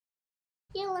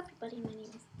everybody, my name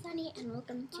is Sunny and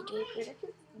welcome to G.A.P.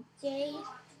 Today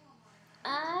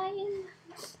I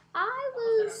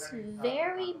was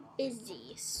very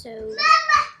busy, so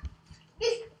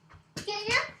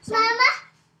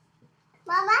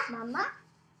Mama?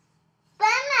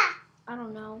 I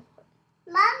don't know.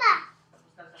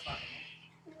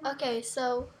 Okay,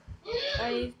 so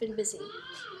I've been busy.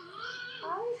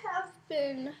 I have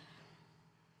been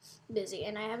busy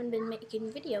and I haven't been making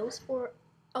videos for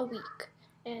a week,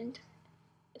 and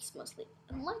it's mostly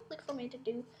unlikely for me to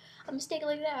do a mistake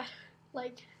like that.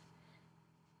 Like,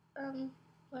 when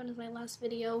was my last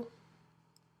video?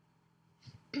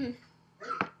 What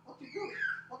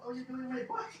are you doing, my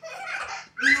boy?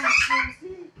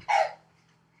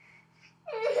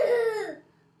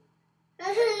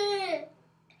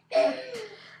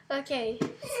 Okay,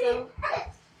 so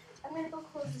I'm gonna go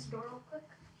close this door real quick.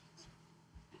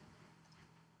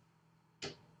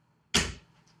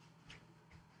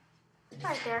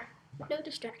 Right there, no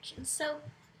distractions. So,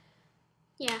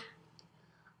 yeah,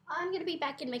 I'm gonna be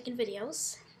back in making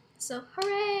videos. So,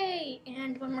 hooray!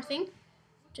 And one more thing,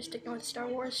 just ignore the Star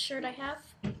Wars shirt I have.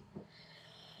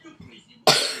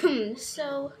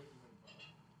 So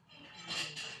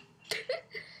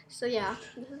yeah,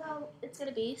 this is how it's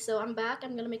gonna be. So I'm back.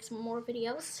 I'm gonna make some more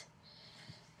videos,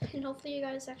 and hopefully you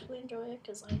guys actually enjoy it,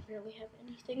 because I barely have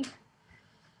anything.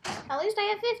 At least I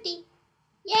have 50.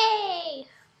 Yay!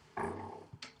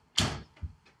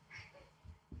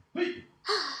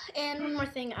 And one more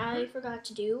thing I forgot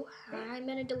to do. I'm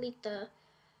gonna delete the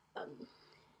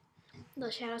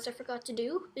shoutouts I forgot to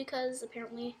do, because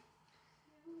apparently,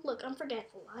 look, I'm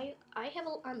forgetful.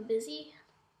 I'm busy.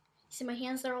 See my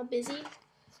hands? They're all busy.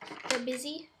 They're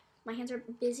busy. My hands are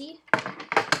busy.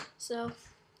 So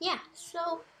yeah.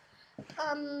 So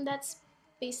that's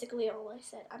basically all I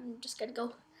said. I'm just gonna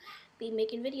go be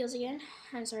making videos again.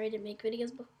 I'm sorry I didn't make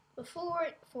videos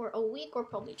before for a week or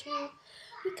probably 2,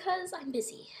 because I'm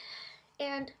busy.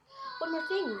 And one more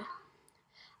thing,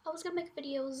 I was gonna make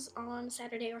videos on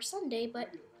Saturday or Sunday,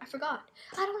 but I forgot.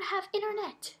 I don't have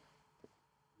internet.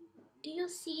 Do you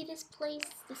see this place?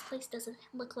 This place doesn't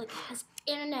look like it has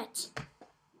internet.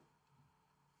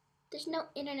 There's no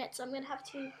internet, so I'm gonna have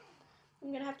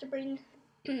to bring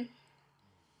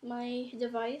my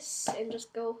device and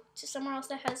just go to somewhere else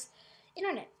that has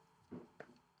internet.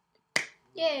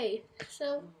 Yay!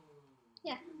 So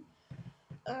yeah.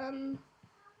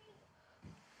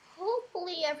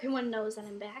 Hopefully everyone knows that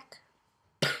I'm back.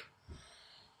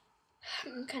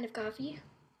 I'm kind of coffee.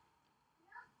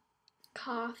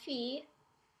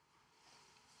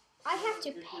 I have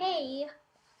to pay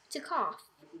to cough.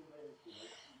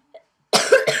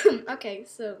 Okay,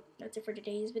 so that's it for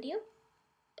today's video.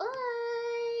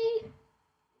 Bye!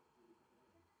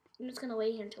 I'm just gonna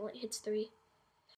wait here until it hits 3.